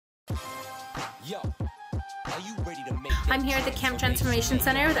I'm here at the Camp Transformation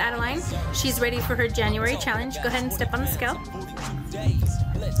Center with Adeline. She's ready for her January challenge. Go ahead and step on the scale.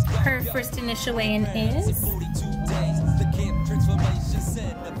 Her first initial weigh-in is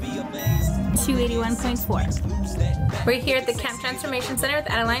 281.4. We're here at the Camp Transformation Center with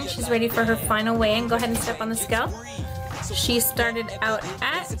Adeline. She's ready for her final weigh-in. Go ahead and step on the scale. She started out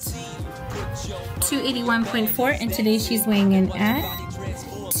at 281.4 and today she's weighing in at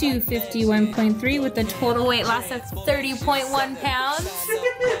 251.3 with a total weight loss of 30.1 pounds.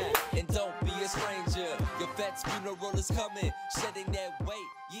 And don't be a stranger. Your vet's funeral is coming. Shedding that weight.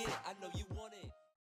 Yeah, I know you